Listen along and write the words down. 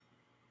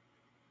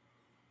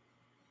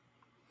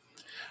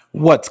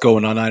What's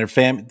going on, Niner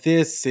fam?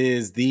 This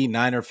is the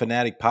Niner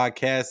Fanatic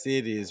Podcast.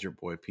 It is your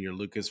boy Peter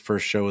Lucas,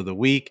 first show of the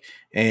week,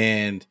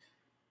 and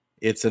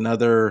it's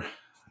another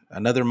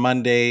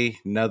Monday,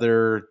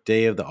 another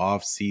day of the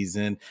off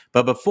season.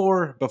 But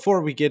before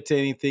we get to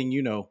anything,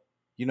 you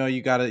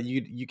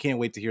can't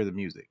wait to hear the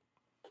music.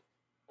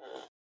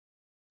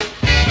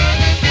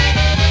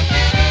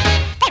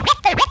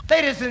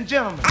 Ladies and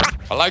gentlemen,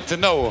 I like to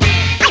know.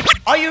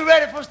 are you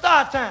ready for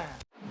start time?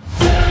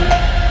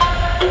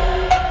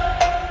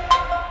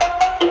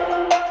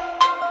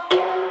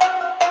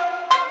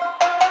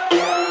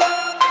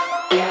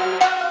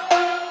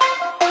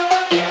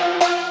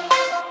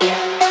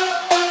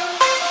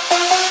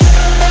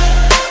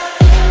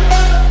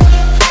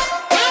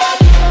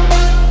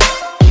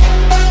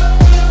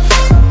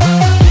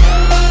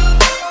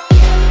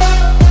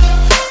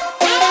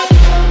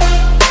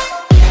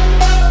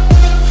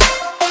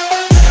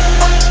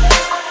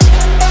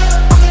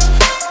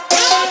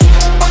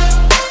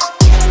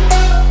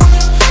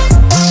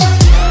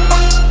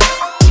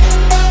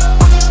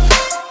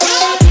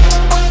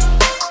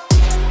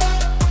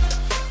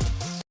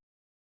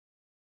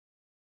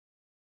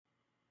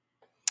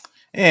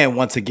 And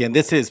once again,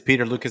 this is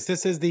Peter Lucas.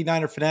 This is the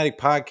Niner Fanatic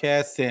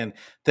Podcast, and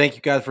thank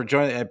you guys for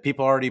joining.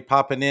 People already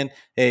popping in.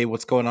 Hey,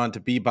 what's going on to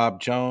Bob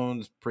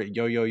Jones,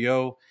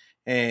 yo,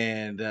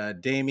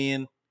 and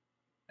Damien?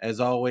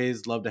 As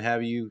always, love to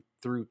have you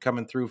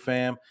coming through,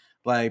 fam.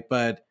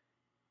 But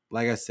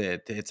like I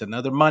said, it's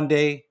another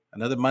Monday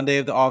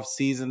of the off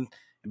season.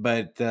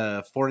 But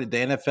the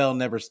NFL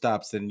never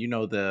stops, and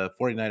the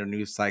 49er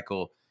news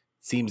cycle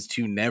seems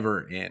to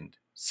never end.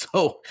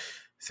 So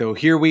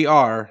here we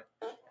are.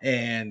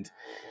 And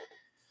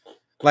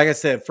like I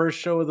said, first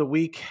show of the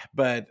week,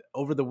 but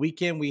over the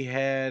weekend we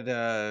had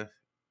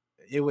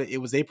it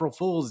was April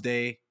Fool's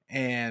Day,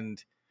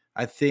 and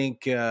I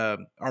think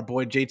our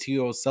boy JT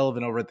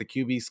O'Sullivan over at the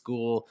QB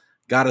school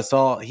got us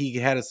all. He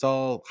had us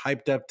all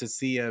hyped up to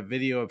see a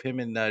video of him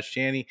and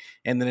Shanny,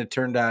 and then it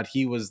turned out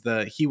he was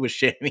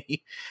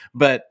Shanny.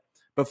 But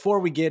before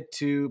we get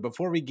to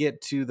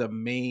the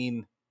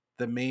main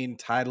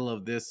title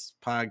of this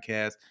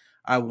podcast,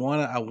 I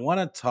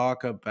wanna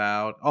talk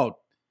about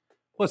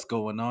what's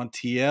going on,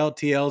 TL.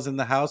 TL's in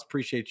the house.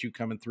 Appreciate you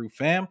coming through,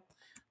 fam.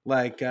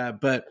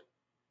 But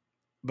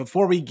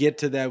before we get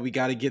to that, we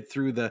got to get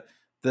through the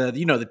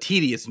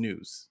tedious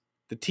news.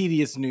 The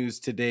tedious news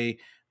today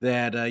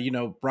that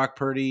Brock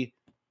Purdy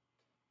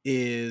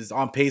is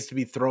on pace to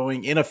be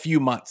throwing in a few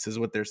months, is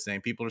what they're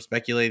saying. People are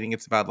speculating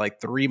it's about like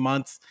 3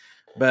 months,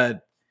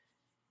 but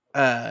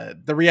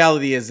the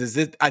reality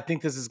is I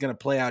think this is going to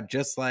play out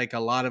just like a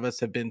lot of us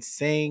have been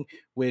saying,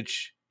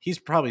 which he's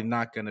probably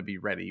not going to be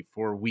ready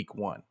for week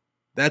 1.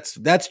 That's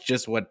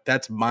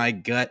my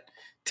gut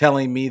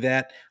telling me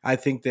that. I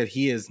think that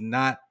he is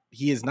not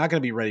going to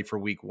be ready for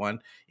week 1.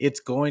 It's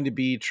going to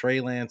be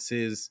Trey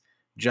Lance's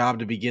job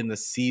to begin the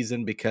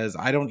season, because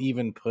I don't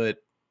even put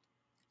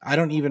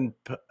Darnold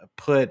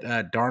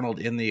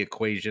in the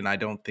equation. I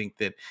don't think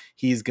that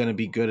he's going to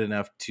be good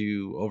enough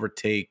to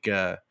overtake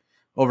a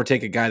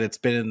guy that's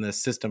been in the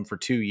system for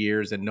 2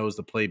 years and knows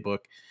the playbook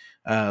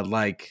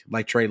like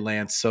Trey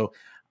Lance. So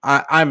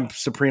I'm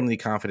supremely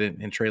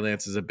confident in Trey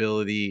Lance's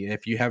ability.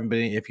 If you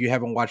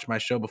haven't watched my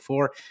show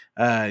before,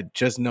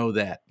 just know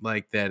that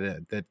I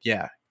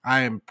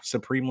am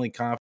supremely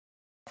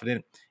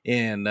confident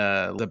in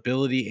the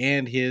ability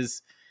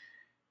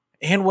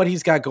and what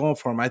he's got going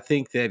for him. I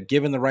think that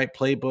given the right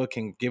playbook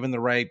and given the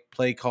right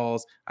play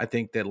calls, I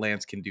think that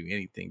Lance can do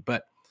anything.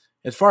 But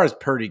as far as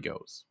Purdy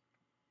goes,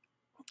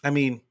 I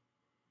mean,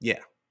 yeah,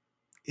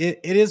 it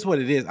is what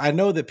it is. I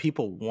know that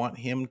people want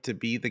him to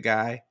be the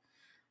guy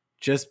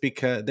just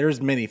because there's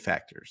many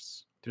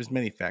factors.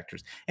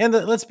 And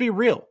let's be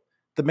real.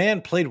 The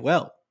man played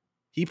well.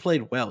 He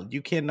played well.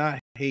 You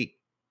cannot hate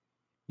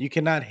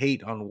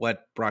on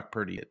what Brock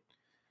Purdy did.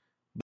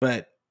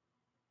 But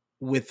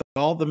with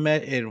all the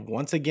and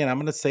once again, I'm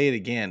going to say it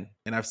again,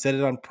 and I've said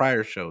it on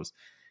prior shows.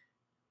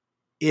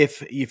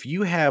 If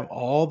you have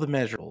all the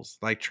measurables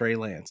like Trey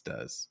Lance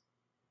does,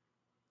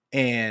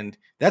 and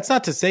that's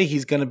not to say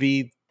he's going to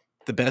be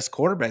the best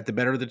quarterback, the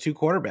better of the two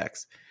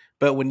quarterbacks.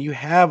 But when you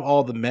have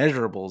all the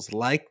measurables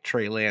like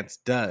Trey Lance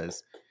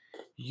does,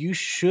 you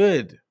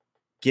should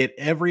get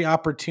every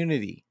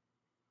opportunity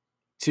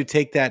to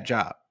take that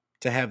job,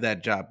 to have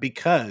that job,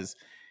 because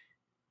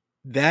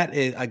that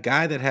is a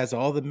guy that has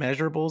all the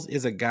measurables,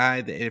 is a guy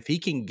that if he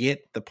can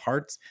get the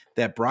parts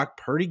that Brock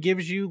Purdy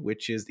gives you,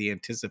 which is the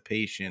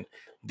anticipation,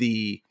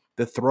 the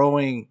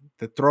throwing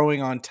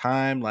on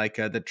time,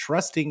 the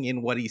trusting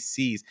in what he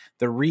sees,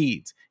 the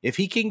reads. If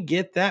he can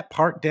get that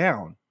part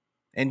down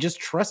and just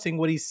trusting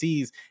what he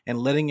sees and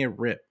letting it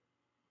rip,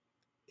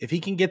 if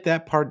he can get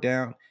that part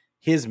down,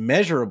 his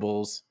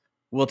measurables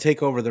will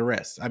take over the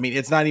rest. I mean,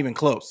 it's not even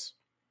close.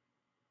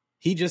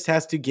 He just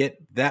has to get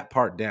that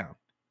part down,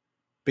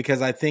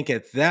 because I think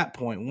at that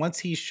point, once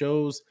he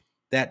shows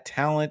that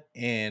talent,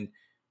 and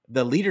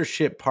the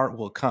leadership part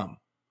will come.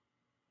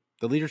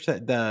 The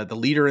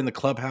leader in the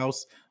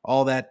clubhouse,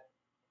 all that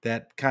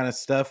kind of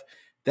stuff,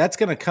 that's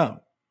going to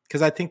come,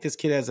 because I think this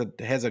kid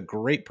has a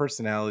great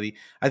personality.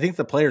 I think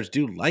the players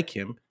do like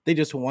him. They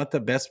just want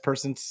the best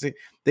person.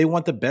 They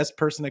want the best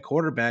person at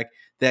quarterback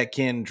that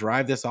can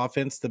drive this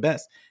offense the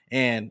best.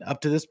 And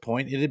up to this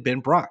point, it had been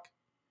Brock.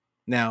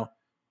 Now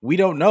we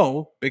don't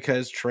know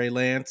because Trey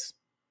Lance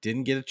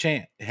didn't get a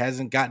chance.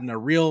 Hasn't gotten a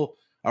real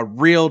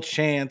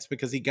chance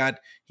because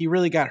he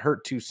really got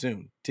hurt too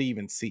soon to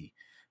even see.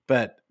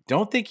 But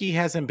don't think he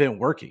hasn't been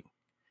working.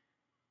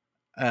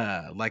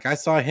 Like I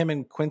saw him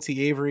and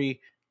Quincy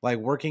Avery like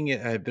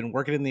have been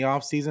working in the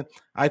off season.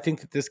 I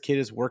think that this kid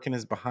is working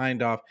his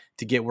behind off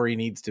to get where he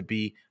needs to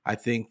be. I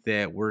think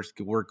that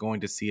we're going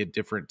to see a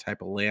different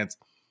type of Lance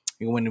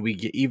when we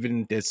get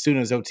even as soon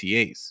as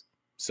OTAs.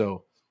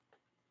 So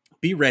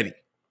be ready.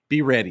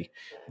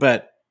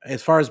 But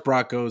as far as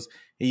Brock goes,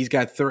 he's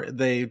got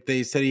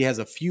they said he has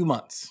a few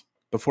months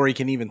before he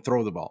can even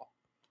throw the ball.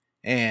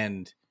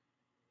 And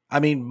I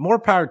mean, more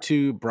power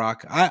to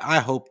Brock. I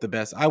hope the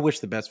best. I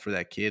wish the best for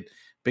that kid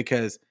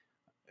because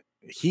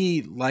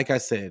he, like I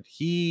said,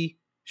 he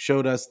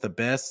showed us the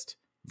best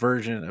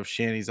version of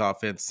Shanny's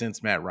offense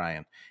since Matt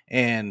Ryan.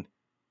 And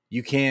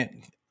you can't,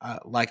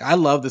 I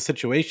love the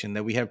situation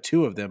that we have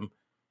two of them.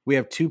 We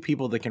have two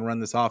people that can run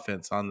this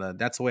offense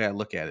that's the way I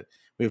look at it.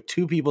 We have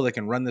two people that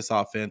can run this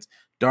offense.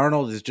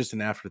 Darnold is just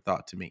an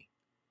afterthought to me.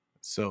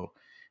 So,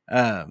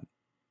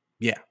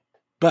 yeah.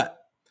 But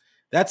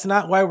that's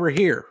not why we're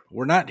here.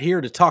 We're not here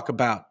to talk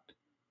about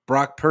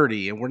Brock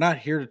Purdy, and we're not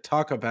here to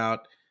talk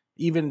about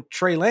even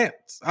Trey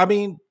Lance. I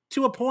mean,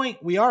 to a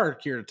point, we are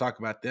here to talk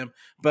about them,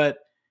 but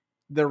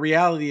the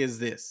reality is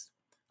this.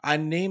 I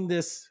named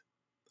this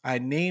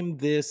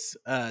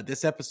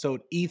this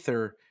episode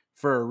Ether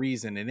for a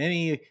reason,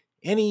 and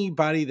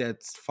anybody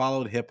that's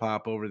followed hip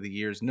hop over the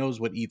years knows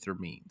what ether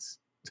means.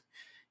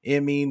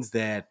 It means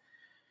that,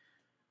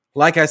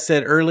 like I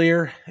said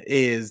earlier,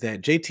 is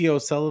that JT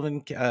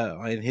O'Sullivan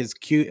and his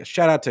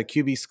shout out to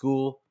QB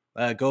School.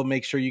 Go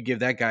make sure you give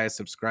that guy a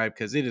subscribe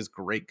because it is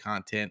great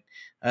content.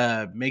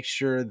 Make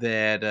sure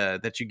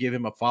that you give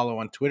him a follow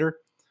on Twitter.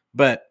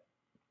 But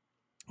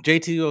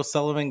JT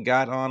O'Sullivan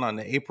got on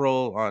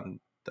April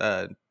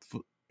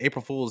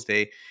Fool's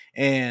Day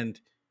and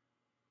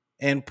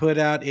put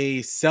out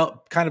a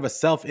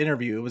self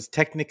interview.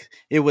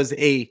 It was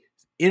a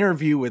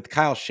interview with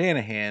Kyle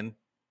Shanahan,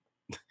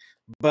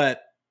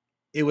 but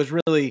it was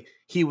really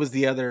he was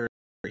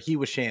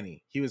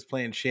Shanny. He was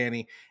playing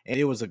Shanny, and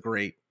it was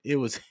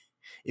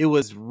it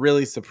was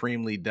really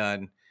supremely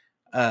done.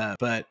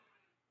 But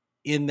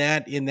in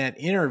that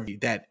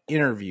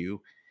interview,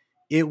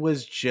 it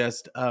was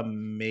just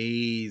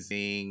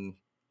amazing.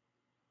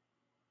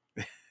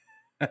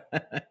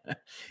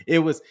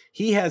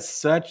 He has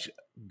such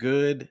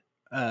good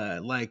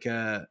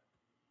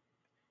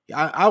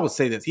I will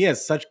say this. He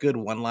has such good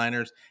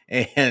one-liners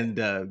and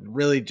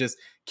really just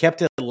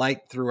kept it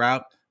light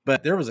throughout.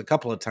 But there was a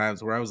couple of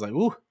times where I was like,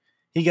 "Ooh,"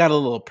 he got a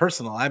little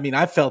personal. I mean,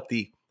 I felt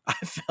the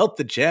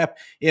jab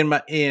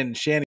in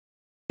Shanny's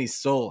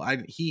soul.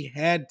 He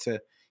had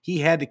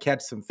to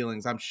catch some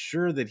feelings. I'm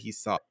sure that he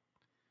saw it.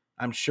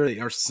 I'm sure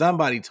or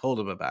somebody told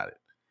him about it.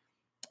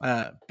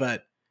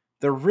 But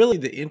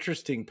the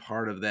interesting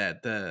part of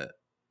that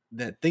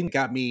thing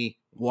got me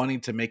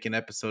wanting to make an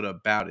episode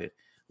about it.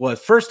 Well,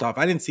 first off,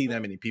 I didn't see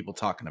that many people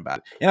talking about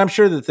it. And I'm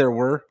sure that there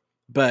were,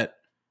 but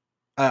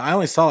I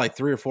only saw like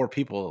 3 or 4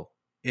 people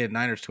in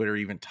Niners Twitter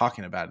even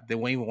talking about it. They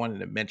even wanted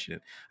to mention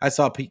it. I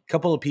saw a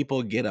couple of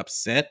people get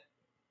upset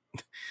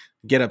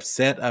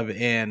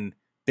and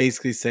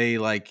basically say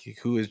like,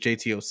 who is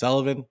JT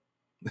O'Sullivan?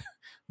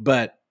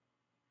 But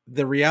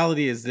the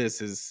reality is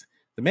is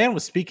the man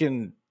was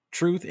speaking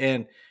truth,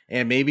 and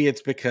maybe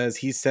it's because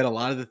he said a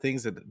lot of the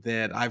things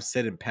that I've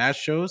said in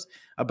past shows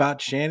about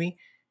Shanny,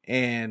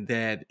 and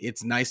that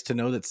it's nice to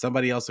know that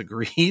somebody else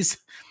agrees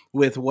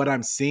with what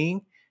I'm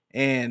seeing.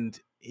 And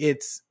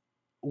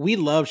we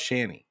love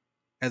Shanny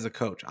as a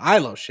coach. I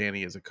love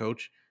Shanny as a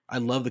coach. I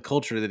love the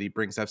culture that he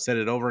brings. I've said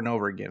it over and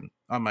over again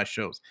on my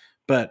shows.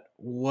 But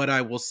what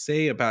I will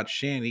say about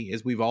Shanny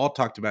is we've all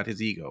talked about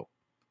his ego.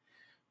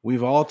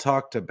 We've all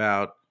talked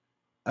about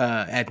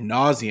ad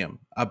nauseum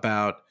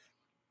about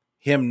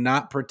him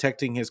not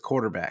protecting his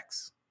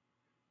quarterbacks.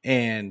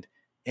 And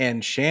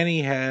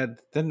Shanny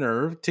had the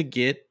nerve to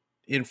get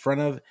in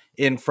front of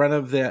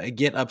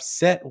get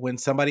upset when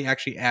somebody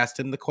actually asked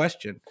him the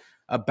question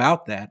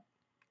about that,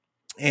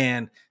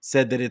 and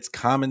said that it's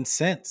common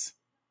sense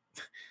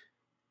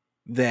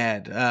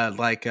that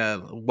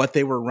what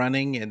they were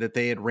running and that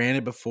they had ran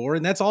it before,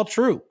 and that's all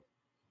true.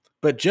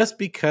 But just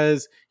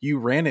because you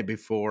ran it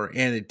before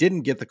and it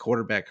didn't get the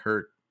quarterback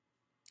hurt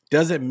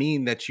doesn't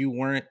mean that you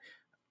weren't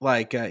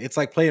it's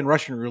like playing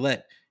Russian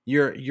roulette.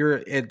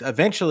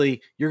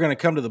 Eventually you're going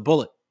to come to the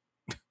bullet.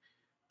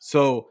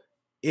 So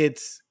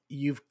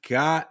you've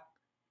got,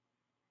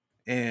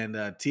 and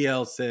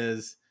TL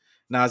says,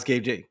 Nas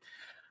gave J.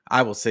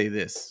 I will say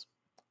this.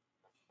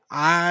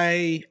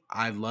 I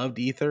loved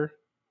Ether,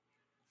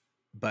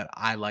 but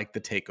I like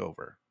the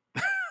takeover.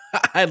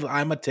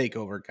 I'm a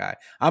takeover guy.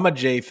 I'm a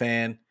J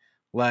fan.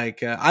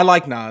 I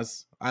like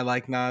Nas.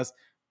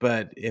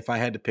 But if I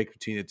had to pick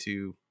between the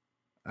two,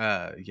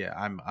 yeah,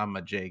 I'm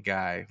a Jay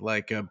guy.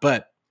 Like,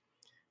 but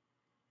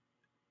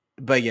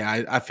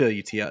yeah, I feel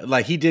you, Tia.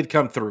 Like he did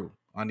come through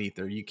on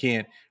Ether. You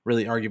can't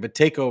really argue. But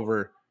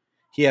Takeover,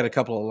 he had a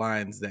couple of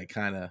lines that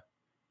kind of,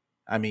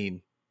 I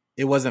mean,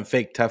 it wasn't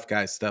fake tough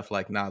guy stuff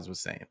like Nas was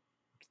saying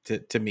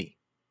to me,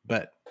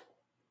 but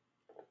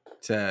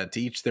to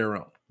each their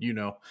own, you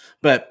know.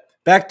 But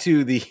back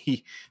to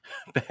the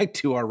back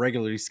to our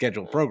regularly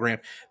scheduled program.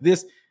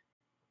 This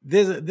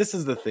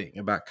is the thing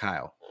about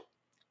Kyle.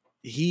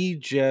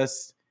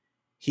 The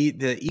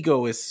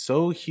ego is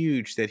so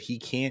huge that he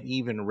can't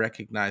even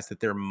recognize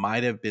that there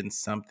might have been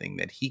something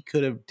that he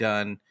could have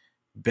done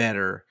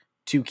better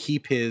to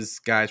keep his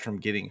guys from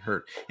getting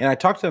hurt. And I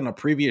talked on a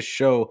previous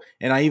show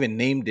and I even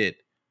named it,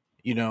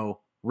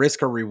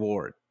 risk or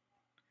reward.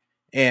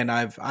 And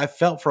I've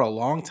felt for a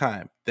long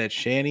time that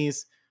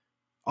Shanny's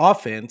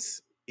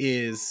offense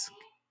is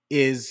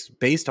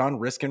based on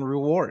risk and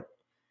reward.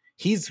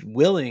 He's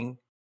willing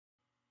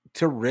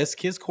to risk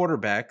his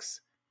quarterbacks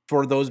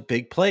for those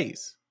big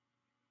plays.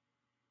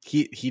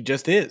 He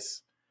just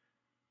is.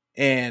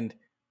 And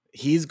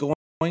he's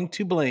going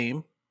to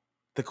blame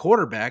the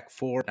quarterback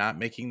for not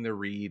making the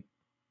read,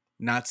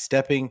 not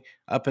stepping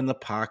up in the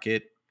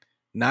pocket,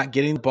 not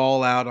getting the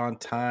ball out on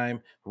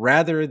time,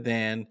 rather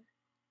than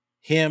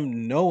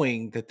him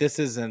knowing that this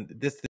is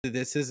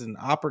an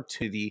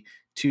opportunity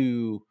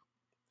to,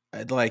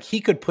 like,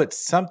 he could put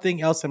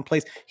something else in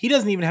place. He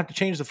doesn't even have to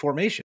change the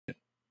formation.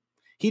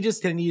 He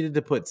just needed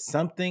to put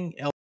something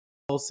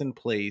else in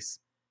place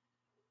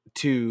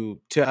to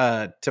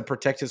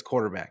protect his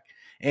quarterback.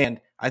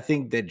 And I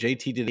think that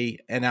JT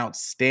did an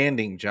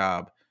outstanding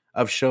job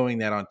of showing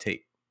that on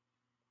tape,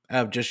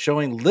 of just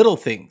showing little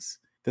things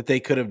that they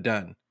could have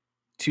done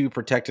to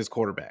protect his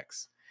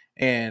quarterbacks.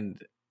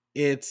 And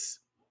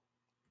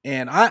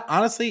I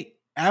honestly,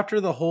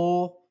 after the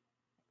whole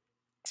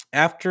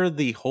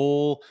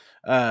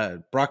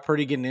Brock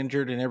Purdy getting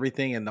injured and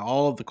everything, and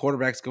all of the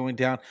quarterbacks going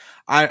down,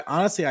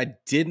 I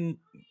didn't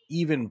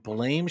even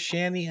blame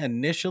Shanny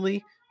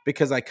initially,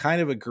 because I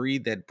kind of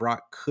agreed that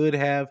Brock could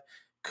have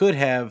he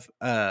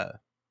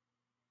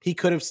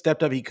could have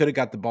stepped up. He could have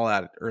got the ball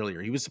out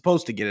earlier. He was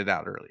supposed to get it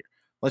out earlier.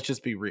 Let's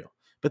just be real.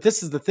 But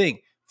this is the thing.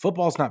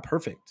 Football's not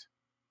perfect.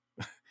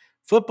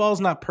 Football's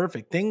not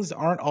perfect. Things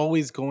aren't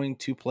always going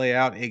to play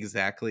out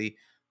exactly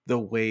the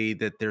way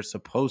that they're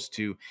supposed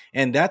to.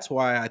 And that's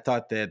why I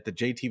thought that the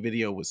JT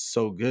video was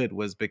so good,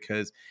 was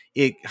because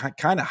it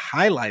kind of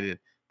highlighted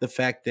the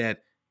fact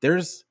that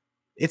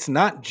it's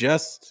not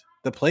just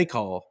the play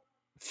call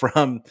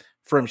from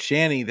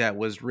Shanny that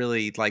was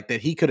really, like,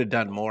 that he could have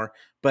done more,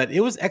 but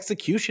it was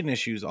execution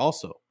issues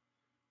also.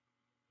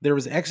 There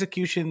was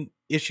execution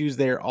issues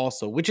there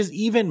also, which is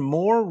even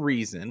more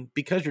reason,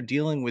 because you're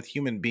dealing with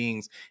human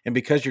beings and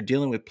because you're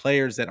dealing with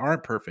players that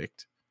aren't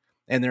perfect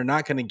and they're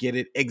not going to get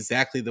it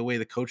exactly the way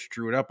the coach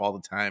drew it up all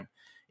the time,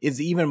 is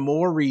even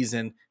more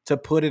reason to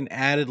put an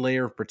added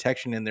layer of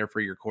protection in there for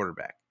your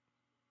quarterback.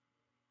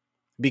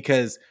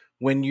 Because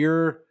when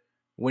you're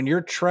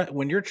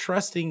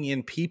trusting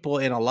in people,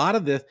 and a lot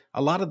of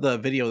the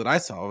video that I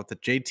saw with the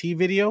JT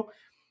video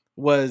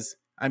was,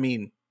 I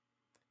mean,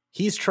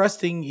 he's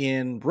trusting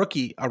in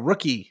a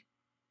rookie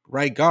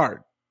right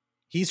guard.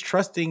 He's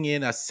trusting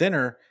in a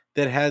center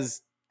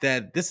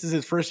that this is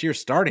his first year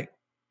starting.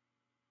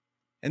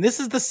 And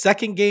this is the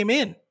second game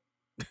in.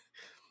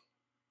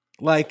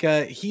 Like,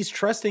 he's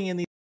trusting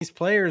in these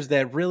players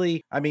that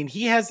really, I mean,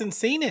 he hasn't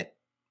seen it.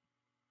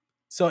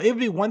 So it would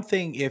be one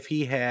thing if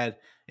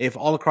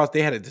all across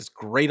they had this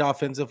great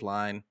offensive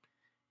line,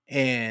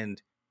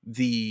 and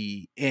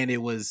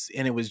it was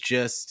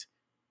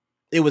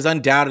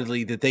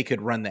undoubtedly that they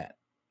could run that.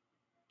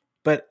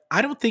 But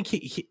I don't think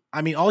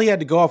I mean, all he had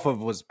to go off of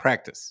was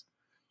practice,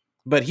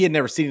 but he had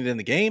never seen it in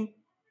the game.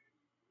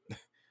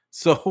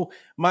 So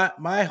and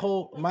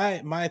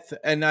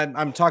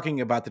I'm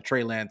talking about the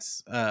Trey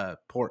Lance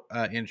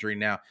injury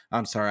now.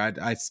 I'm sorry,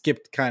 I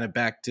skipped kind of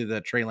back to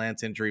the Trey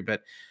Lance injury,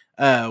 but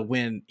the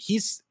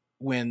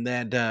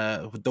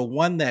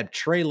one that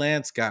Trey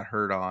Lance got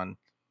hurt on,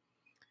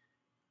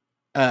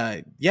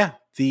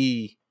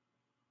 the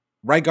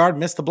right guard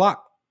missed the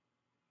block.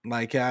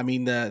 Like, I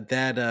mean,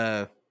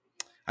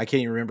 I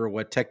can't even remember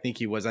what technique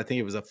he was. I think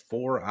it was a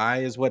 4-eye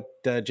is what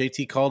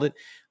JT called it.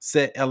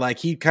 Said, like,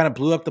 he kind of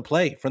blew up the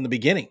play from the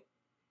beginning.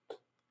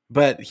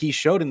 But he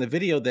showed in the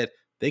video that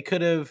he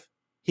could have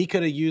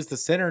used the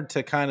center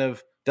to kind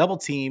of double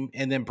team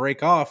and then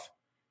break off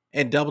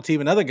and double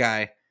team another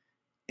guy,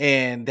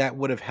 and that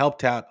would have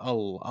helped out a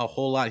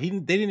whole lot. They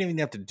didn't even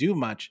have to do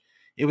much.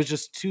 It was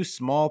just two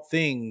small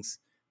things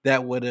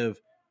that would have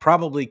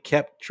probably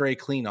kept Trey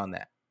clean on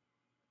that.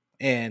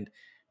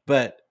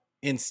 But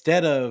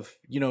instead of,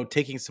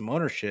 taking some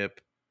ownership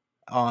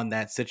on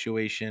that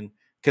situation,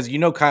 because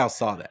Kyle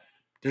saw that.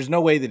 There's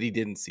no way that he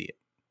didn't see it.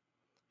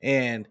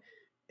 And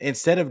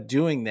instead of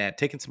doing that,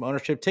 taking some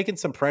ownership, taking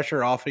some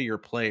pressure off of your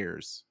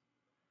players,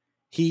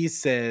 he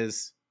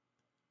says,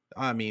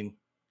 I mean,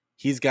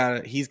 he's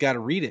got to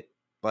read it.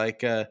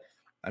 Like,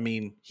 I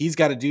mean, he's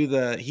got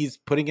to he's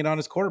putting it on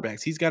his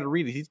quarterbacks. He's got to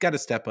read it. He's got to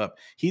step up.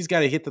 He's got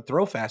to hit the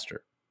throw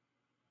faster.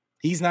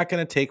 He's not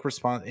going to take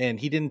and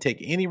he didn't take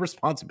any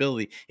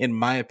responsibility, in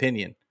my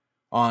opinion,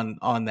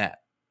 on that.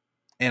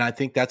 And I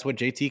think that's what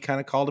JT kind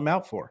of called him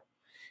out for.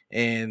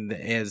 And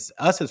as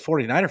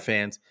 49er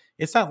fans,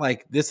 it's not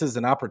like this is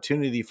an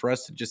opportunity for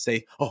us to just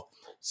say, oh,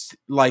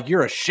 like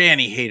you're a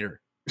Shanny hater.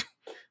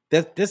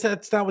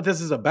 That's not what this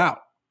is about.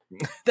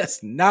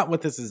 That's not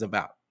what this is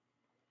about.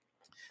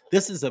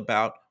 This is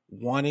about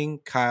wanting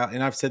Kyle,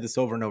 and I've said this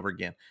over and over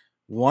again,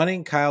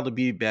 wanting Kyle to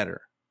be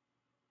better.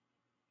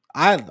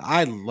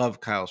 I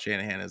love Kyle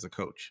Shanahan as a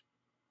coach.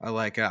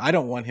 I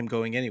don't want him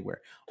going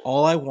anywhere.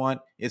 All I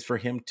want is for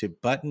him to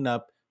button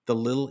up the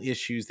little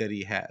issues that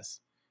he has,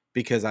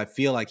 because I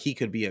feel like he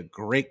could be a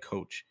great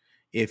coach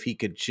if he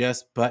could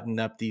just button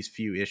up these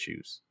few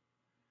issues.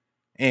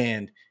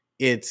 And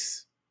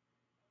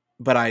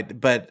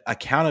but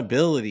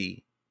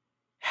accountability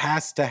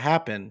has to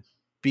happen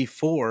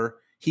before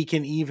he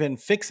can even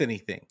fix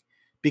anything.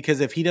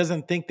 Because if he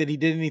doesn't think that he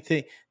did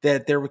anything,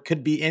 that there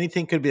could be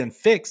anything could be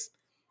fixed,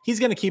 he's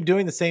going to keep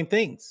doing the same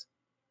things.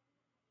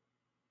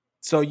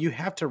 So you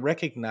have to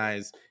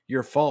recognize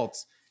your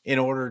faults in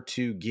order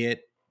to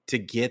get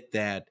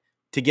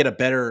a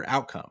better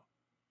outcome,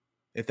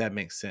 if that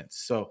makes sense.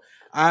 So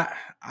I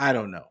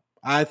don't know.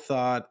 I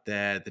thought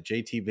that the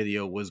JT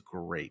video was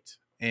great,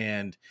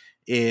 and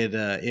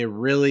it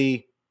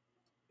really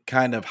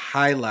kind of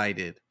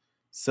highlighted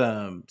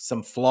some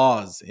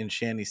flaws in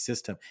Shanny's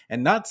system,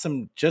 and not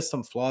just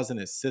some flaws in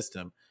his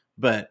system,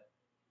 but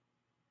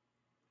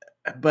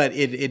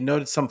it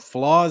noted some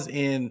flaws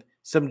in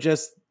some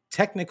just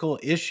technical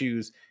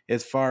issues,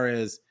 as far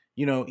as,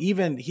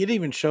 even he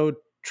even showed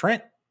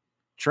Trent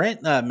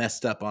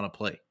messed up on a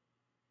play,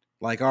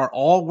 like our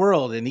all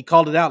world, and he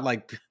called it out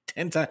like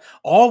 10 times,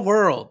 all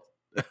world.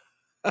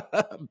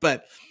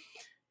 But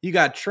you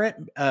got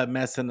Trent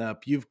messing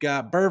up, you've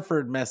got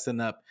Burford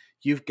messing up,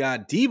 you've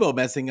got Debo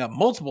messing up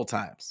multiple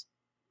times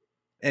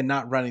and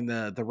not running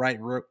the right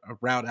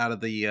route out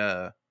of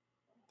the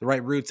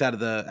right routes out of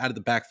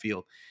the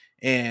backfield.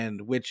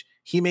 And which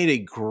he made a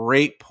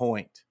great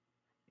point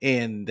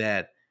in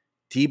that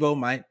Debo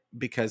might,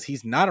 because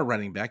he's not a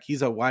running back,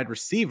 he's a wide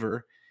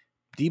receiver,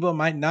 Debo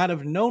might not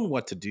have known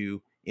what to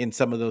do in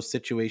some of those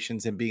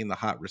situations, and being the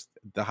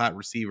hot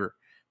receiver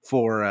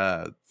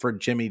for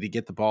Jimmy to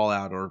get the ball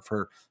out, or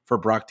for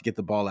Brock to get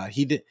the ball out.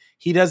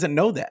 He doesn't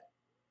know that,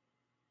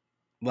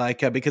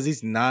 because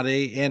he's not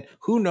and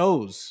who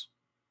knows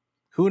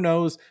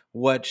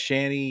what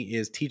Shanny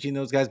is teaching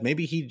those guys.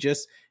 Maybe he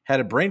just had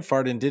a brain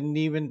fart and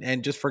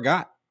and just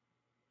forgot.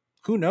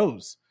 Who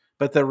knows?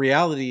 But the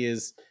reality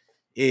is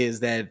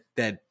that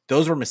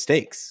those were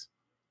mistakes,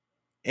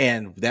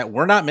 and that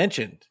were not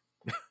mentioned,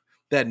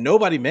 that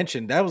nobody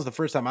mentioned. That was the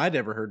first time I'd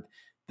ever heard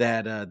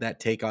that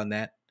take on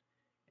that.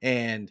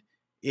 And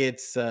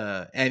it's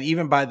and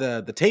even by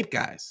the tape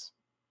guys,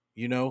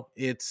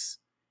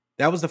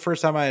 that was the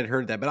first time I had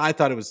heard that. But I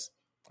thought it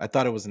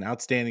was an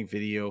outstanding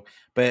video.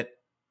 But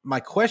my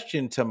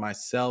question to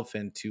myself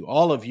and to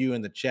all of you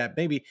in the chat,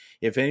 maybe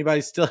if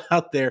anybody's still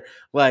out there,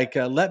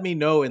 let me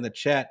know in the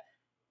chat,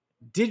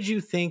 did you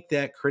think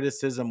that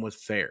criticism was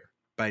fair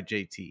by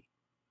JT?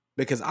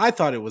 Because I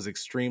thought it was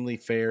extremely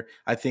fair.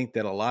 I think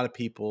that a lot of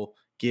people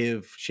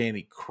give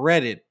Shanny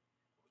credit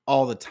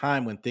all the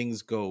time when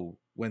things go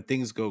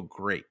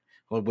great.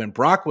 Well, when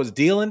Brock was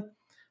dealing,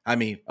 I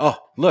mean, oh,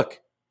 look,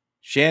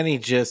 Shanny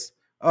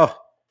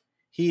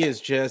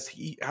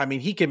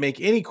he can make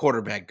any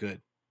quarterback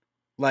good.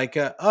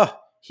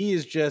 He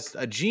is just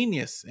a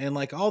genius, and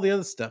all the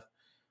other stuff.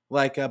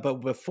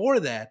 But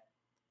before that,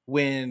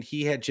 when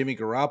he had Jimmy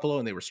Garoppolo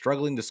and they were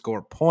struggling to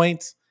score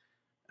points,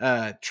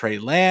 Trey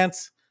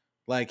Lance,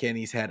 and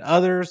he's had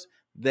others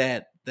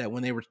that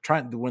when they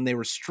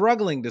were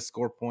struggling to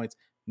score points,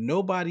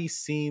 nobody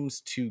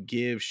seems to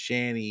give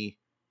Shanny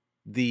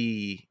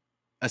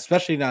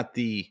especially not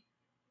the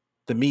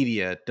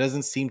media,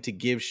 doesn't seem to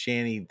give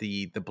Shanny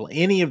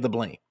any of the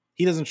blame.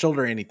 He doesn't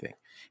shoulder anything,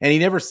 and he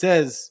never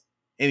says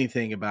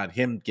anything about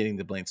him getting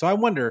the blame. So I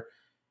wonder,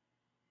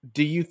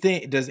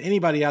 does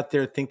anybody out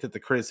there think that the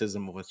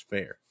criticism was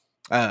fair?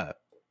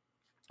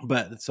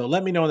 But so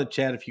let me know in the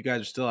chat if you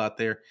guys are still out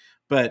there.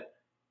 But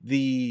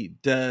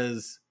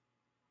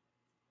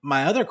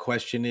my other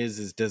question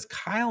is does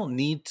Kyle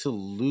need to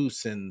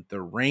loosen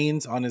the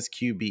reins on his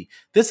QB?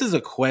 This is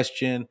a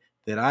question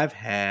that I've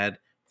had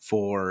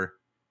for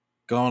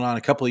going on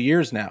a couple of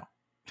years now.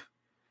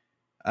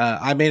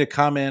 I made a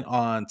comment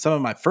on some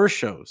of my first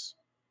shows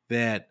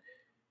that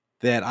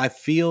I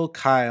feel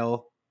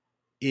Kyle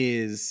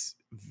is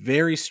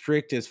very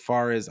strict, as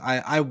far as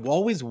I've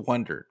always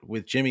wondered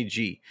with Jimmy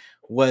G,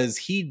 was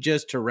he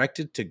just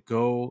directed to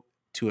go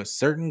to a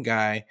certain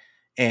guy,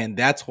 and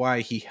that's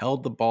why he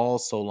held the ball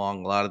so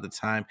long a lot of the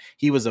time?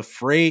 He was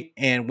afraid,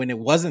 and when it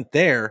wasn't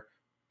there,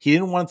 he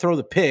didn't want to throw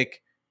the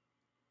pick,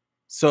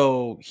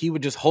 so he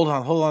would just hold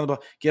on to the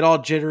ball, get all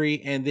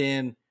jittery, and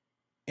then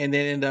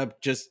end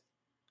up just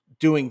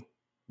doing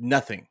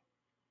nothing.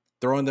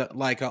 throwing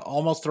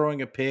almost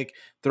throwing a pick,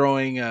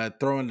 throwing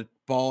the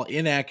ball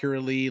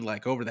inaccurately,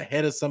 like over the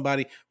head of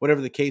somebody,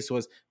 whatever the case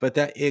was. But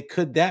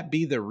could that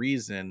be the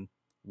reason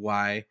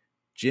why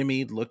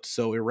Jimmy looked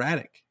so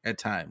erratic at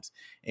times?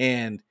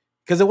 And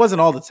because it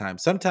wasn't all the time.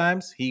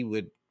 Sometimes he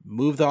would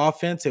move the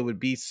offense, it would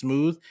be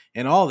smooth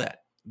and all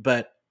that.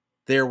 But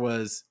there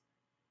was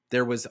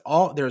there was a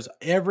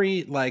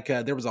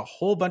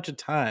whole bunch of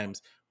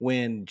times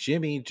when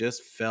Jimmy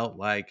just felt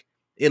like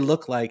it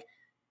looked like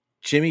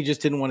Jimmy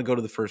just didn't want to go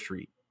to the first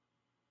read.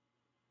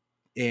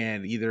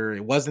 And either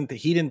it wasn't that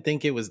he didn't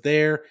think it was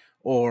there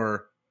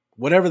or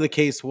whatever the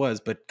case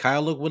was, but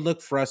Kyle would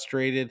look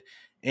frustrated.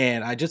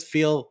 And I just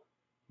feel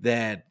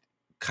that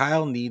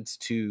Kyle needs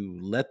to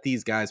let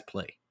these guys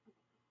play.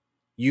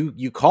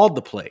 You called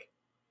the play.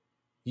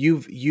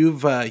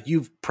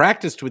 You've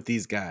practiced with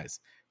these guys.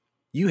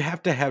 You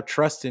have to have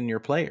trust in your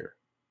player.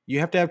 You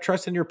have to have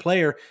trust in your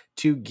player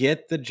to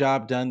get the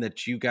job done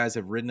that you guys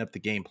have written up the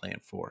game plan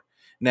for.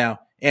 Now,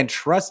 and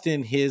trust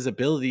in his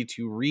ability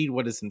to read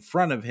what is in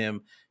front of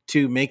him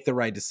to make the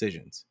right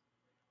decisions.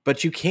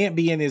 But you can't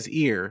be in his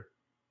ear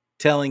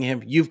telling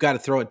him you've got to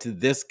throw it to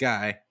this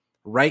guy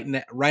right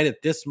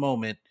at this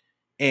moment.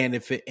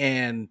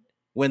 And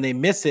when they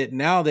miss it,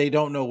 now they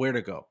don't know where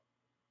to go.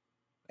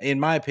 In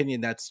my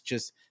opinion,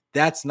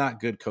 that's not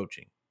good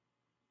coaching.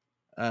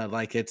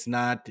 It's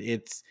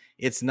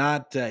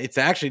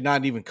actually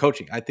not even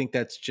coaching. I think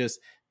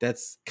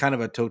that's kind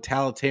of a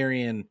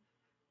totalitarian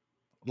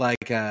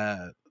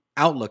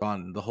outlook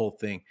on the whole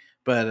thing.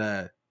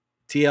 But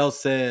TL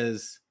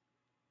says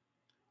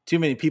too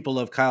many people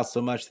love Kyle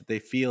so much that they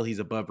feel he's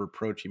above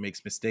reproach. He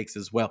makes mistakes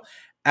as well.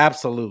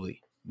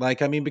 Absolutely.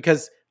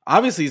 Because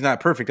obviously he's not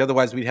perfect.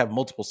 Otherwise we'd have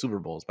multiple Super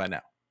Bowls by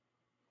now.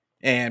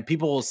 And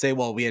people will say,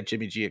 well, we had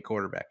Jimmy G at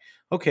quarterback.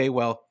 Okay,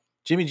 well,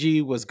 Jimmy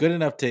G was good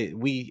enough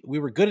we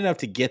were good enough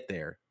to get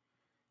there.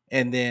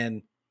 And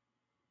then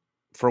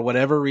for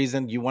whatever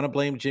reason, you want to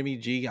blame Jimmy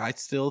G. I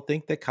still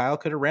think that Kyle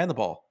could have ran the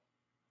ball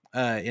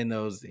in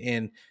those.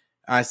 And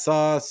I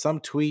saw some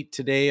tweet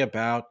today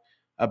about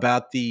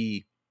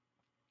the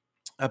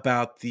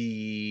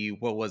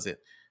what was it?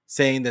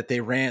 Saying that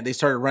they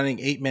started running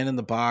 8 men in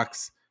the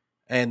box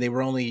and they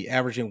were only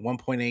averaging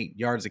 1.8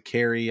 yards a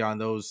carry on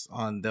those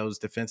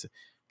defensive,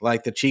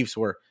 like the Chiefs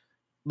were.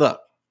 Look,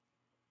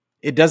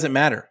 it doesn't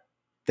matter.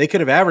 They could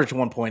have averaged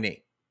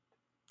 1.8.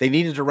 They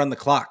needed to run the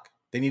clock.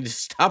 They needed to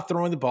stop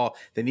throwing the ball.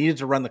 They needed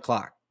to run the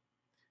clock.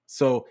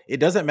 So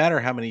it doesn't matter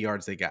how many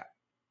yards they got.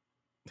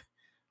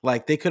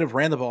 Like they could have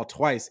ran the ball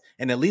twice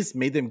and at least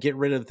made them get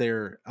rid of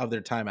their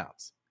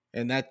timeouts.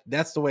 And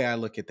that's the way I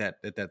look at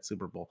that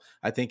Super Bowl.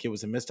 I think it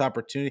was a missed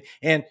opportunity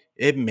and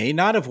it may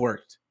not have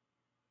worked.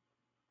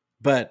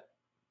 But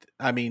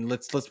I mean,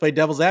 let's play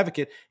devil's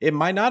advocate. It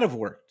might not have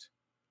worked.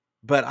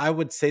 But I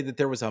would say that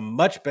there was a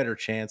much better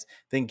chance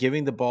than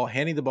handing the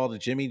ball to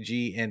Jimmy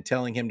G and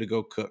telling him to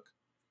go cook.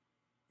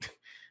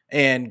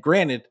 And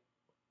granted,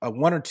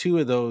 one or two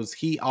of those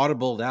he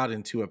audibled out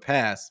into a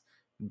pass,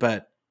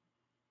 but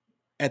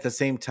at the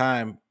same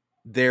time,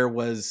 Shanny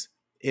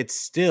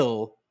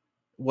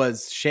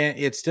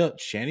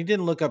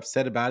didn't look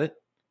upset about it.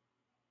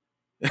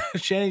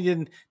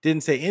 Shanny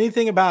didn't say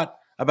anything about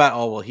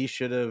oh well he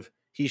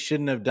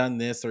shouldn't have done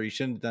this or he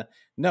shouldn't have done.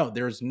 No,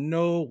 there's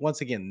once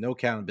again no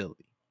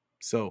accountability.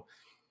 So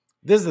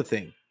this is the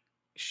thing.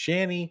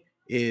 Shanny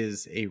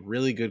is a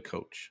really good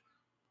coach.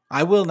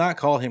 I will not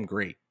call him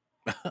great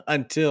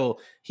until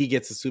he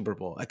gets a Super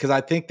Bowl because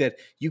I think that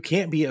you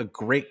can't be a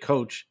great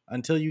coach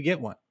until you get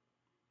one.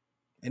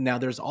 And now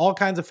there's all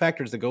kinds of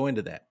factors that go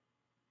into that,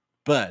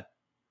 but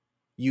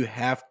you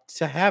have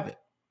to have it.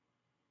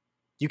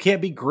 You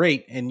can't be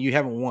great and you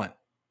haven't won.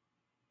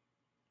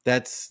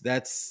 That's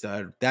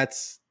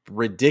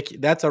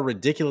ridiculous. That's a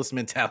ridiculous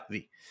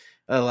mentality.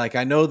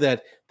 I know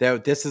that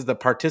this is the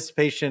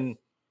participation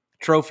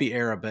trophy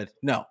era, but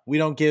no, we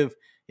don't give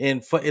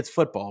it's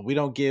football. We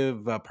don't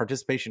give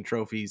participation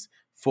trophies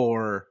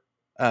for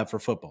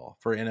football,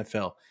 for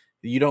NFL.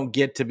 You don't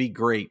get to be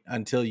great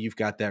until you've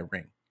got that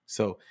ring.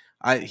 So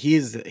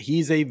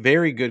he's a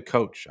very good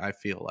coach. I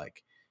feel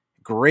like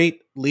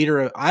great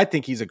leader. I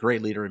think he's a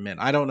great leader of men.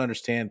 I don't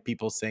understand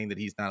people saying that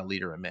he's not a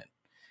leader of men.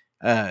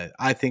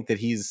 I think that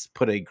he's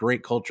put a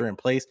great culture in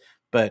place,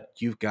 but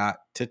you've got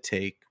to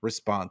take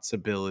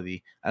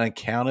responsibility and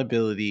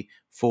accountability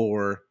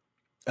for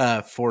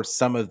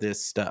some of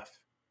this stuff.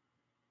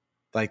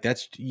 Like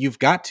you've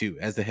got to,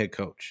 as the head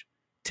coach,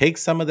 take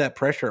some of that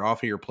pressure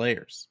off of your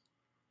players.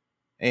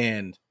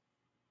 And,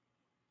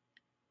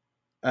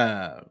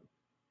 oh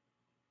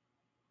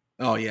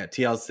yeah,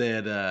 TL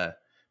said,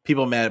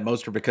 people mad at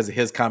Mostert because of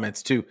his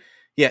comments too.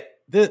 Yeah,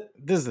 this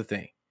is the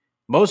thing.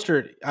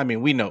 Mostert, I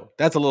mean, we know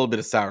that's a little bit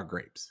of sour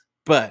grapes,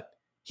 but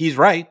he's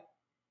right.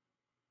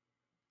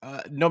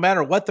 No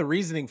matter what the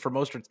reasoning for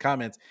Mostert's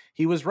comments,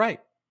 he was right.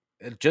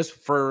 Just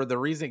for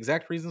the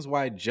exact reasons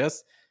why I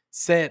just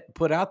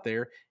put out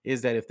there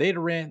is that if they'd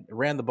ran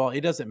the ball,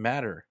 it doesn't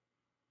matter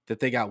that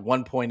they got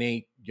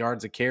 1.8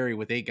 yards a carry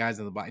with 8 guys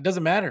in the box. It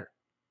doesn't matter.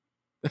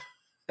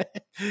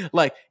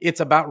 Like it's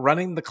about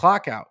running the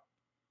clock out.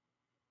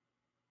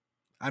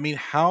 I mean,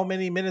 how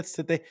many minutes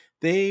did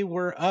they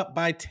were up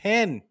by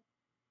 10.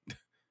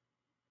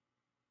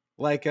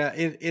 Like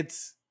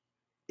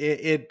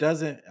it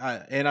doesn't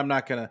and I'm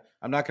not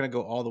gonna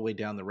go all the way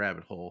down the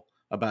rabbit hole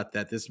about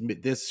that.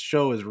 This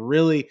show is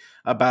really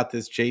about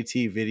this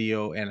JT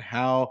video and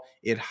how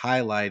it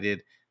highlighted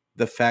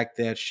the fact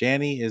that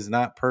Shanny is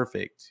not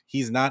perfect.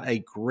 He's not a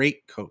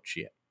great coach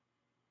yet.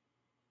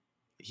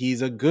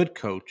 He's a good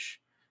coach,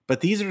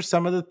 but these are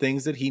some of the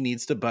things that he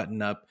needs to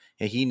button up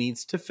and he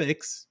needs to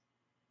fix.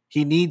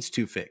 He needs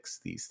to fix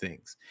these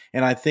things.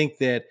 And I think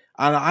that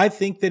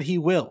he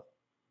will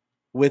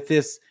with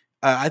this.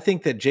 I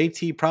think that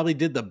JT probably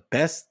did the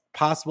best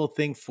possible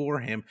thing for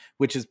him,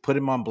 which is put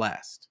him on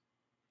blast.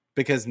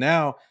 Because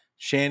now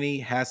Shanny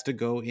has to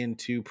go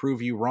into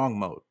prove you wrong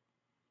mode.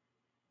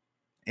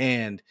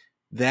 And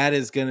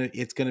it's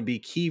gonna be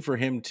key for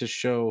him to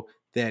show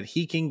that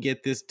he can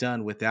get this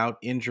done without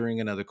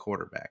injuring another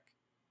quarterback.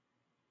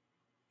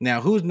 Now,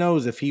 who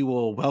knows if he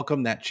will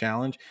welcome that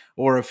challenge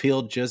or if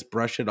he'll just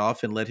brush it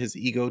off and let his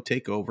ego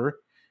take over.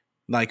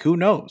 Like, who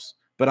knows?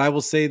 But I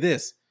will say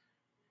this.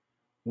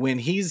 When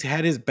he's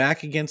had his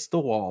back against the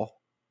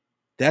wall,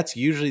 that's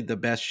usually the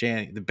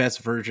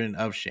best version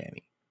of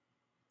Shanny.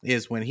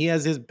 Is when he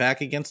has his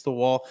back against the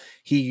wall,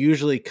 he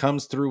usually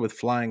comes through with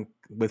flying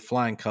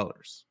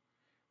colors.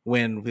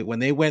 When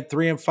they went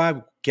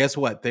 3-5, guess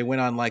what? They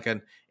went on like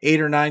an 8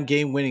 or 9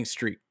 game winning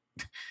streak.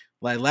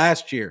 Like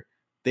last year,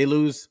 they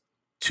lose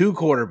 2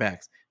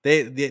 quarterbacks.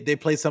 They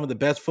play some of the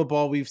best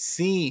football we've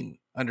seen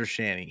under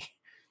Shanny.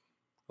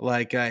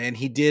 Like and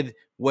he did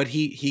what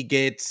he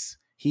gets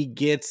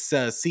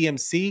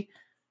CMC,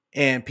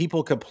 and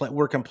people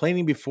were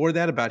complaining before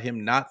that about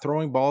him not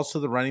throwing balls to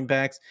the running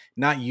backs,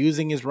 not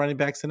using his running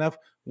backs enough.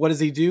 What does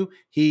he do?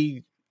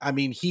 He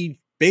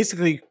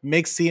basically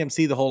makes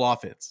CMC the whole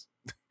offense.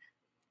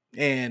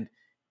 And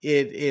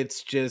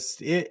it's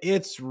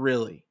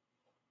really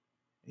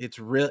this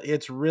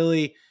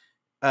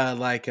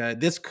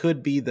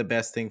could be the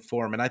best thing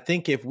for him. And I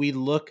think if we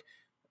look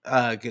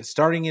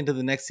starting into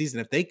the next season,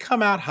 if they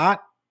come out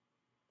hot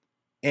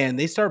and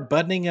they start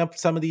buttoning up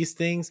some of these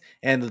things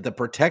and the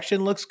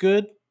protection looks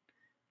good,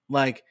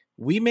 like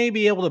we may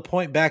be able to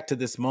point back to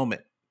this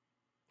moment.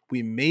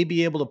 We may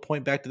be able to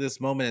point back to this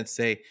moment and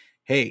say,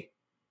 hey,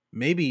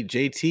 maybe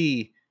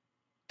JT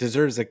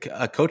deserves a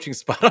coaching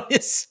spot on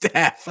his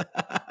staff.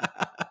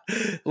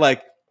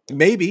 Like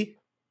maybe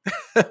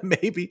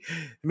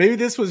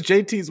this was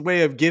JT's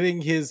way of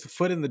getting his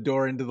foot in the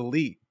door into the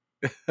league.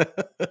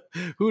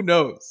 Who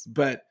knows?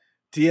 But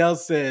TL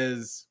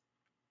says,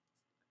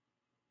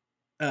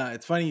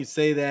 it's funny you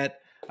say that.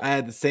 I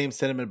had the same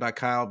sentiment about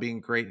Kyle being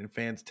great, and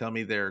fans tell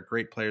me they're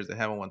great players that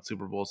haven't won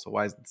Super Bowl. So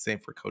why is it the same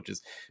for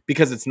coaches?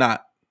 Because it's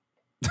not.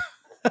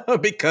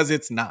 Because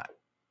it's not.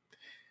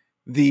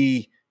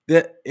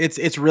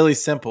 It's really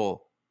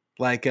simple.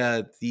 Like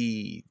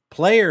the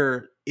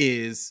player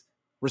is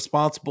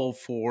responsible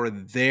for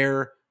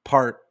their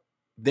part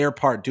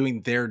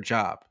doing their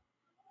job.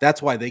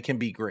 That's why they can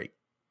be great.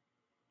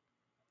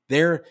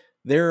 There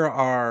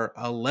are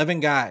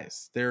 11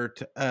 guys. There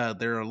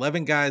are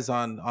 11 guys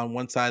on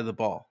one side of the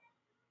ball.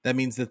 That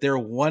means that they're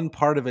one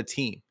part of a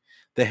team.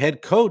 The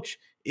head coach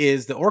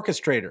is the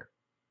orchestrator.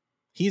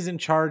 He's in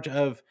charge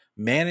of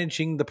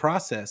managing the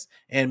process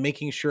and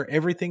making sure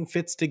everything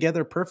fits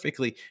together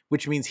perfectly,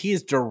 which means he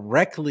is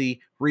directly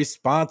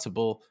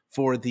responsible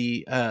for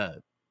the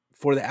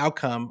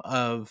outcome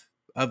of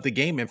the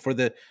game and for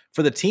the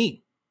team.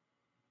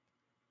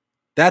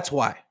 That's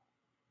why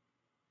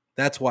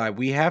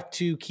we have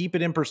to keep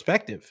it in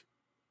perspective.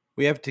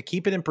 We have to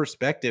keep it in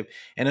perspective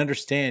and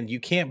understand you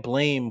can't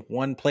blame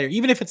one player,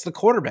 even if it's the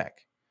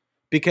quarterback,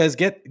 because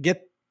get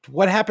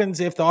what happens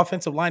if the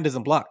offensive line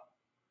doesn't block?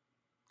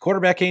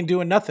 Quarterback ain't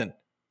doing nothing.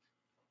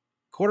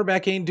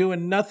 Quarterback ain't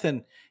doing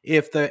nothing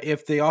if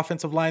the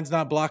offensive line's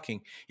not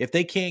blocking. If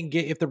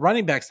the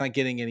running back's not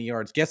getting any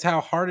yards, guess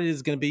how hard it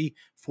is going to be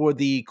for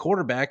the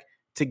quarterback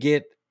to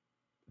get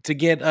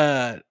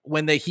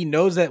when he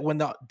knows that when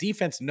the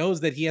defense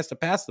knows that he has to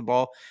pass the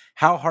ball,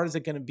 how hard is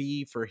it going to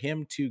be for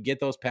him to get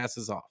those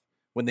passes off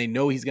when they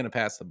know he's going to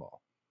pass the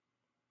ball?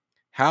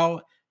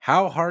 How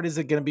hard is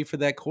it going to be for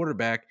that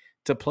quarterback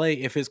to play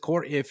if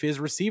his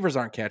receivers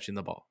aren't catching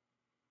the ball?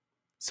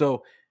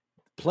 So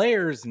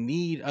players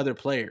need other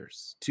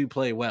players to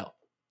play well,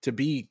 to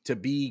be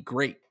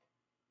great.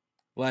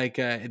 But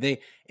the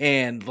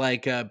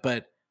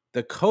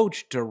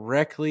coach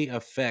directly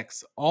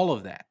affects all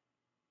of that.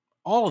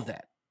 All of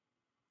that.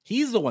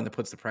 He's the one that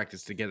puts the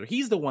practice together.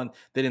 He's the one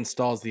that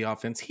installs the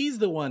offense. He's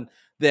the one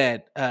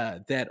that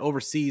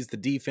oversees the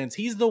defense.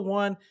 He's the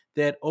one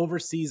that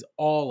oversees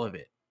all of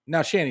it.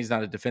 Now, Shanny's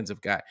not a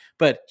defensive guy,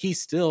 but he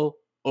still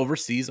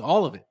oversees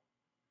all of it.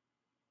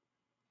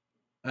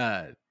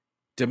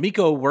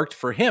 D'Amico worked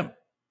for him,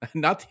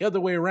 not the other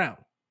way around.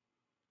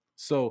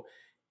 So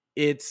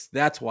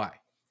that's why.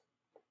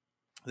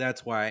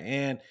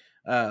 And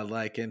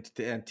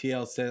and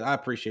TL says, I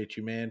appreciate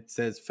you, man.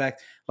 Says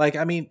fact.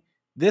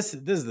 This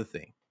is the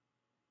thing.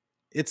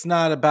 It's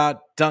not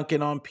about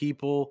dunking on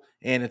people,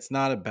 and it's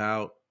not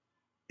about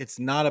It's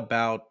not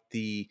about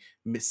the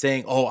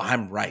saying, "Oh,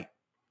 I'm right.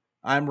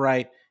 I'm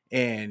right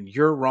and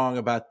you're wrong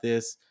about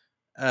this."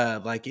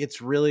 Like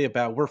it's really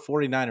about we're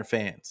 49er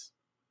fans.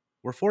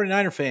 We're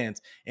 49er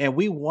fans and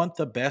we want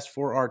the best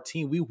for our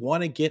team. We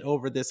want to get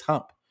over this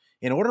hump.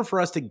 In order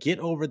for us to get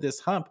over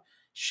this hump,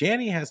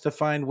 Shanny has to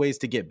find ways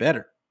to get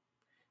better.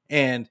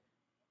 And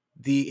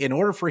in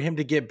order for him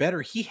to get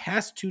better, he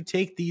has to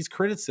take these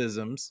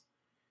criticisms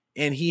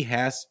and he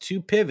has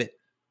to pivot.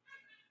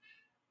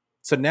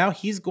 So now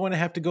he's going to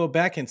have to go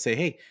back and say,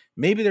 hey,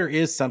 maybe there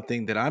is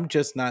something that I'm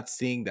just not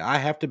seeing that I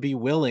have to be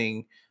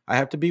willing. I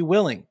have to be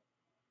willing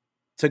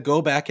to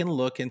go back and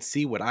look and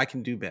see what I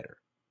can do better.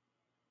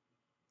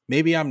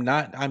 Maybe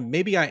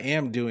maybe I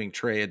am doing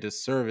Trey a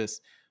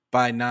disservice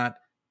by not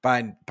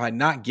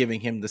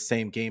giving him the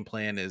same game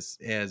plan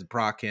as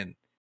Brock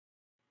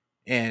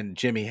and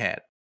Jimmy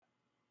had.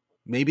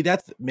 Maybe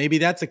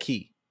that's a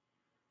key.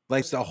 Like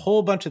it's a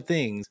whole bunch of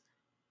things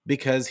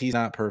because he's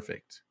not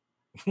perfect.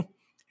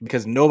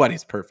 Because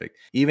nobody's perfect.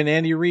 Even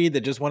Andy Reid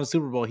that just won a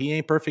Super Bowl, he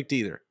ain't perfect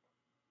either.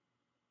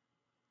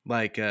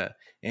 Like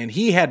and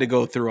he had to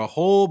go through a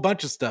whole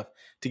bunch of stuff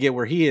to get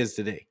where he is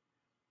today.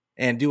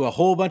 And do a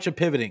whole bunch of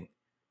pivoting,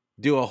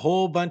 do a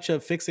whole bunch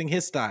of fixing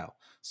his style.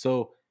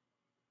 So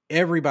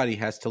everybody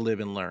has to live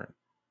and learn.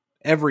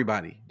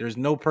 Everybody. There's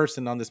no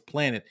person on this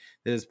planet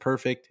that is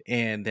perfect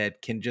and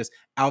that can just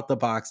out the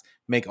box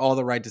make all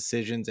the right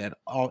decisions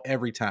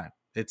every time.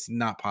 It's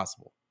not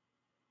possible.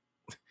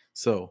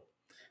 So,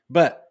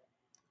 but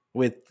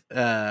with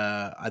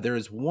there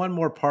is one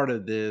more part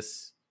of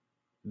this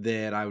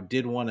that I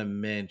did want to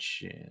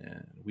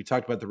mention. We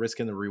talked about the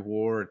risk and the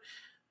reward.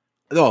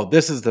 Oh,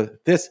 this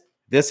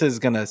is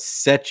gonna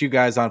set you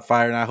guys on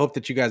fire, and I hope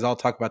that you guys all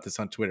talk about this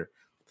on Twitter.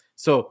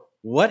 So,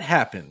 what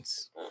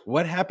happens?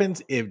 What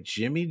happens if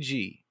Jimmy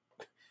G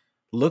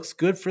looks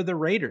good for the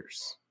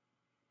Raiders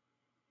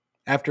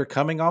after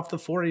coming off the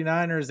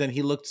 49ers and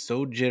he looked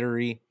so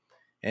jittery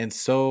and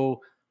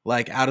so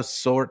like out of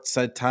sorts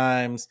at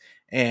times,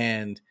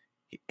 and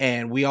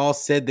we all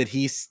said that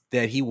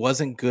he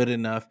wasn't good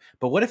enough.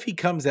 But what if he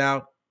comes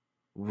out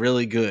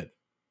really good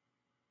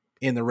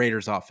in the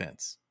Raiders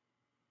offense?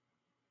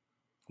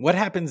 What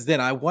happens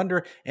then? I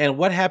wonder. And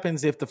what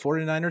happens if the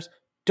 49ers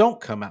don't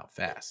come out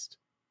fast?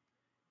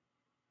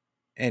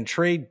 And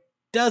Trey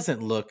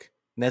doesn't look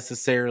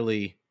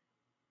necessarily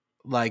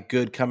like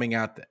good coming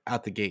out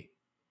the gate.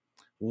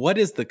 What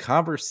is the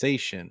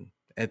conversation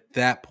at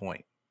that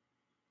point?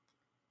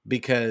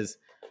 Because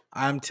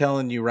I'm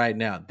telling you right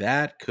now,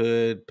 that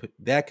could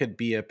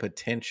be a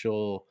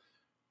potential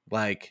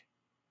like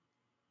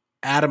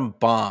atom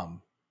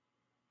bomb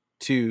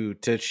to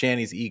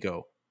Shanny's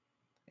ego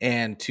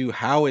and to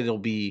how it'll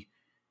be,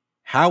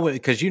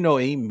 because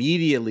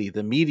immediately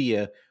the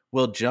media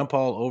will jump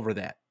all over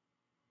that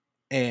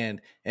and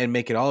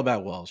make it all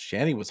about, well,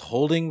 Shanny was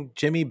holding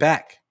Jimmy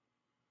back.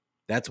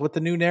 That's what the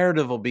new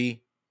narrative will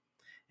be.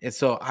 And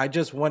so I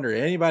just wonder,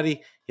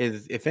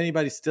 if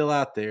anybody's still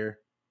out there,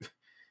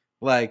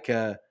 like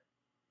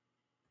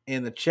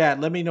in the chat,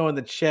 let me know in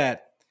the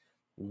chat,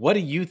 what do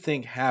you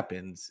think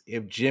happens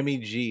if Jimmy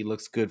G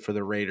looks good for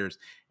the Raiders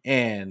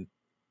and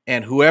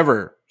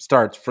whoever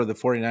starts for the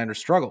 49ers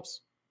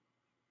struggles?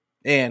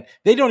 And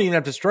they don't even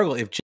have to struggle.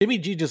 If Jimmy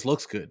G just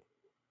looks good,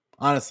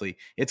 honestly,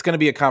 it's going to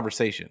be a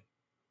conversation.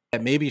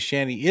 That maybe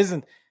Shanny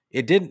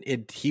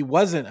he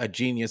wasn't a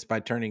genius by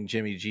turning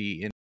Jimmy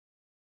G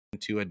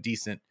into a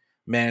decent,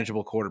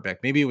 manageable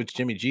quarterback. Maybe it was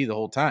Jimmy G the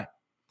whole time.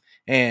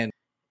 And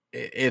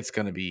it's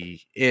going to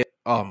be it.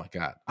 Oh my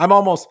God. I'm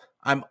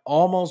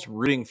almost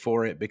rooting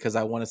for it because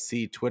I want to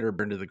see Twitter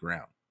burn to the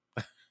ground.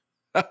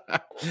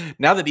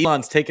 Now that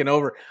Elon's taken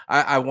over,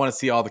 I want to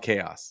see all the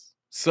chaos.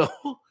 So,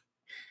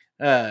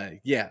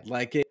 yeah,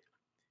 like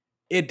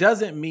it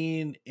doesn't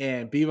mean,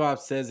 and Bebop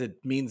says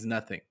it means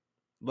nothing.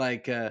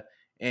 Like,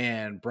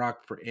 and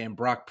Brock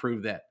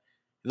proved that.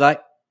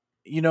 Like,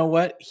 you know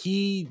what?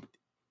 He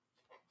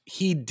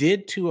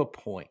did to a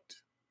point.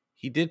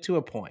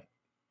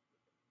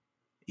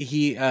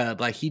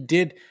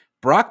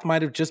 Brock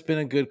might have just been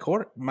a good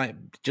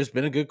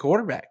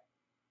quarterback.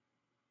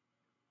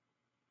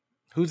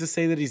 Who's to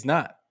say that he's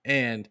not?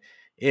 And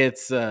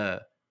it's yeah,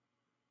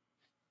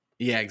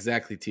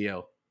 exactly,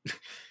 TL.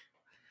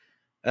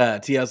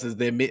 TL says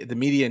the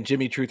media and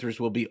Jimmy Truthers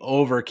will be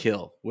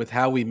overkill with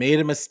how we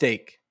made a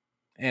mistake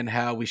and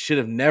how we should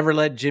have never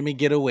let Jimmy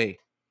get away.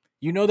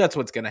 That's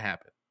what's going to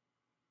happen.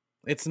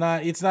 It's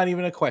not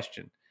even a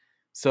question.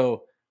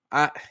 So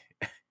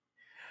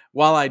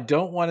while I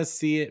don't want to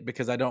see it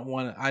because I don't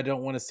want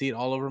to see it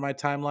all over my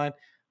timeline,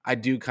 I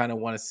do kind of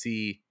want to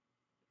see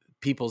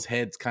people's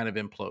heads kind of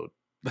implode.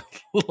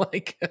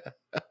 Like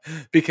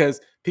because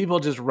people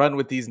just run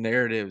with these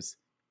narratives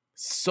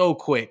so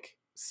quick,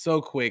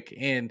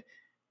 and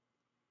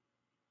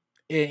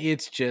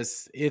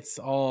it's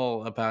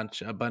all a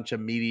bunch of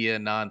media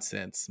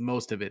nonsense,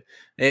 most of it.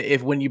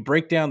 When you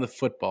break down the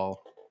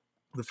football,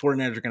 the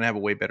 49ers are going to have a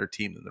way better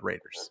team than the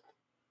Raiders.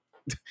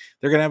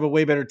 They're going to have a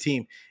way better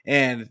team.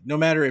 And no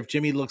matter if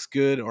Jimmy looks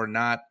good or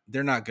not,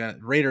 they're not going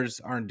to, Raiders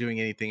aren't doing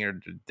anything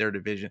in their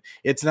division.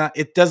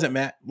 It doesn't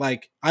matter.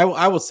 Like,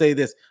 I will say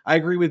this. I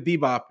agree with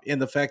Bebop in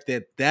the fact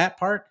that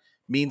part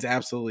means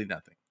absolutely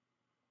nothing.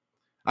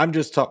 I'm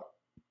just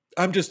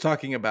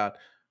talking about,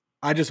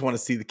 I just want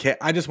to see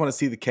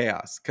the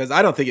chaos because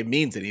I don't think it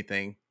means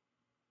anything.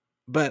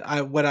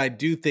 But what I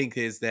do think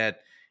is that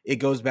it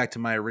goes back to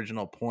my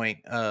original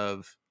point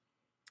of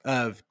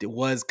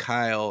does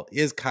Kyle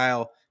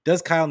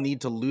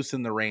need to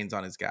loosen the reins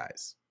on his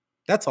guys?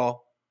 That's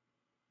all.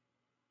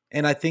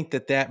 And I think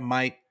that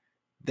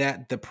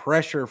the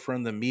pressure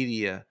from the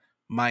media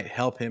might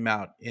help him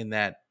out in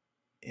that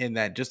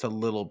just a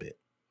little bit.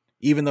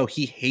 Even though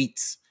he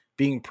hates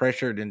being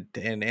pressured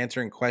and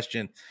answering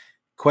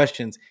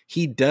questions,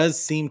 he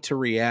does seem to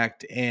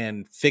react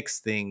and fix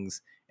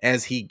things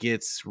as he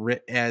gets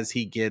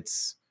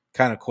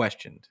kind of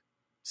questioned.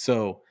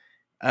 So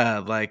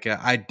I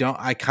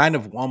kind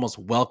of almost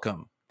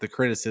welcome the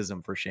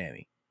criticism for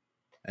Shanny.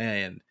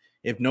 And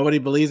if nobody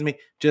believes me,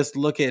 just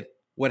look at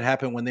what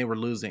happened when they were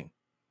losing.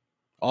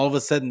 All of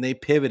a sudden they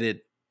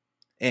pivoted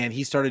and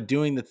he started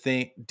doing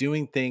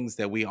things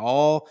that we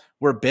all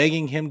were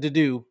begging him to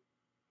do.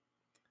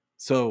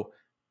 So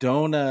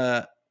don't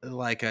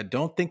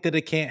think that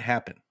it can't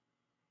happen.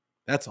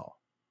 That's all.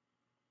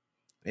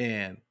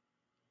 And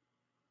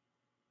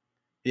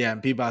yeah,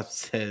 and Bebop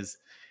says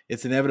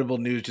it's inevitable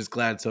news. Just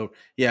glad. So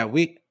yeah,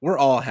 we're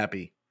all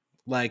happy,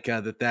 like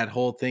that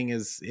whole thing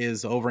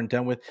is over and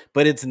done with.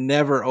 But it's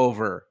never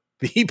over,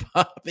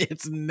 Bebop.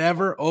 It's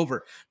never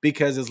over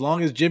because as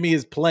long as Jimmy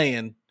is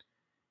playing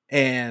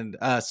and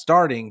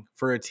starting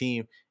for a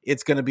team,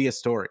 it's going to be a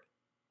story.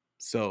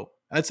 So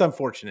that's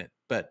unfortunate,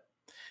 but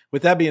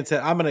with that being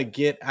said, I'm going to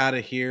get out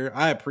of here.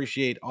 I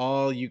appreciate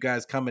all you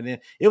guys coming in.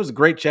 It was a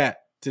great chat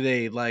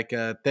today. Like,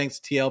 thanks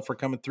TL for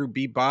coming through.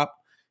 Bebop,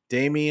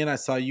 Damien, I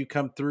saw you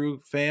come through,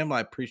 fam. I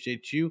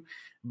appreciate you.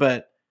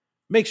 But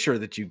make sure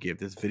that you give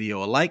this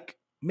video a like.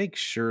 Make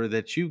sure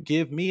that you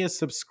give me a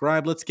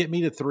subscribe. Let's get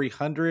me to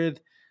 300.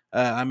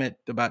 I'm at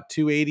about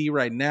 280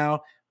 right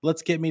now.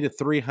 Let's get me to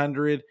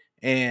 300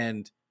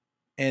 and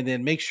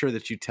then make sure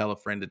that you tell a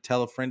friend to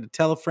tell a friend to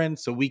tell a friend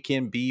so we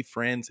can be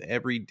friends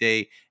every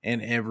day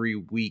and every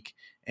week.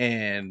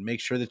 And make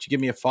sure that you give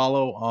me a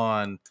follow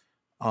on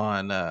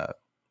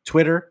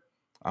Twitter.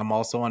 I'm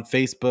also on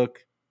Facebook.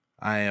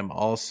 I am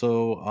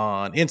also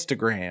on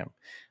Instagram.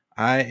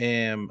 I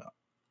am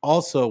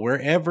also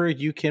wherever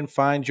you can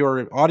find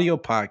your audio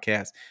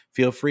podcast.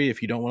 Feel free.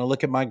 If you don't want to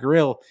look at my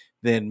grill,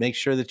 then make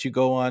sure that you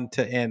go on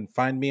to and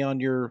find me on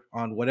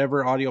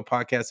whatever audio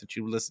podcast that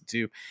you listen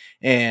to,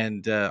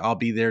 and I'll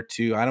be there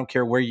too. I don't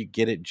care where you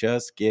get it,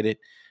 just get it.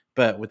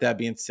 But with that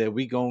being said,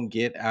 we gonna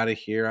get out of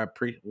here.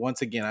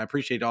 Once again, I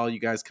appreciate all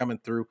you guys coming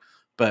through,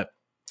 but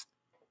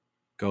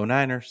go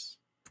Niners.